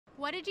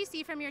What did you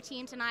see from your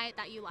team tonight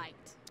that you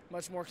liked?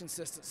 Much more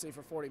consistency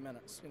for 40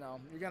 minutes. You know,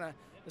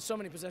 there's so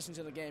many possessions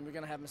in the game. You're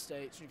gonna have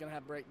mistakes. You're gonna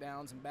have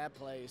breakdowns and bad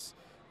plays.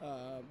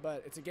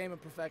 But it's a game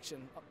of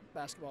perfection.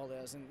 Basketball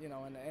is, and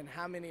and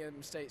how many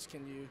mistakes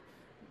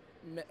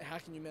how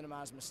can you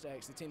minimize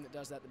mistakes? The team that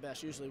does that the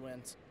best usually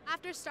wins.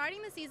 After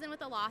starting the season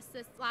with a loss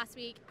this last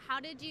week, how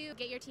did you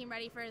get your team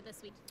ready for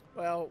this week?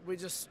 Well, we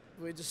just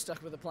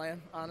stuck with the plan,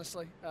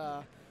 honestly.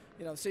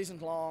 The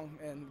season's long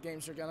and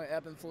games are going to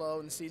ebb and flow,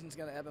 and the season's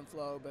going to ebb and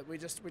flow. But we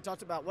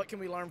talked about what can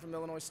we learn from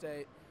Illinois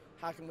State,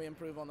 how can we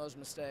improve on those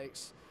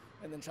mistakes,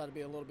 and then try to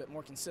be a little bit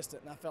more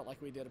consistent. And I felt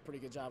like we did a pretty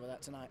good job of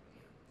that tonight.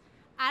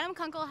 Adam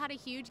Kunkel had a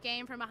huge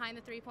game from behind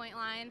the three-point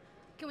line.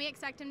 Can we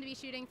expect him to be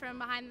shooting from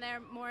behind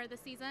there more this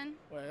season?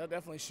 Well, he'll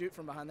definitely shoot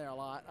from behind there a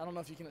lot. I don't know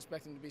if you can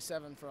expect him to be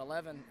 7 for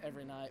 11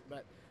 every night,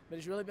 but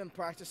he's really been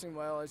practicing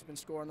well. He's been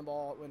scoring the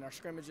ball in our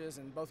scrimmages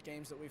and both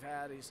games that we've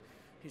had.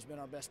 He's been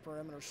our best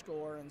perimeter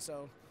scorer, and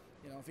so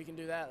if he can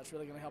do that, that's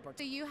really going to help our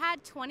team. So you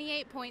had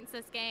 28 points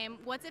this game.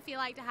 What's it feel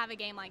like to have a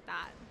game like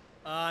that?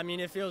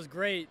 It feels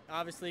great.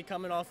 Obviously,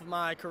 coming off of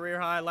my career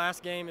high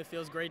last game, it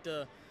feels great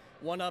to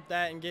one-up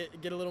that and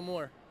get a little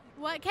more.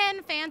 What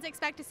can fans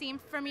expect to see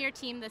from your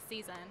team this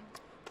season?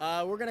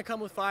 We're going to come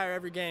with fire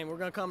every game. We're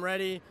going to come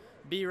ready,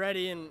 be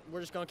ready, and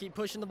we're just going to keep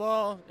pushing the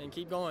ball and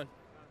keep going.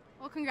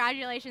 Well,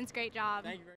 congratulations. Great job. Thank you very much.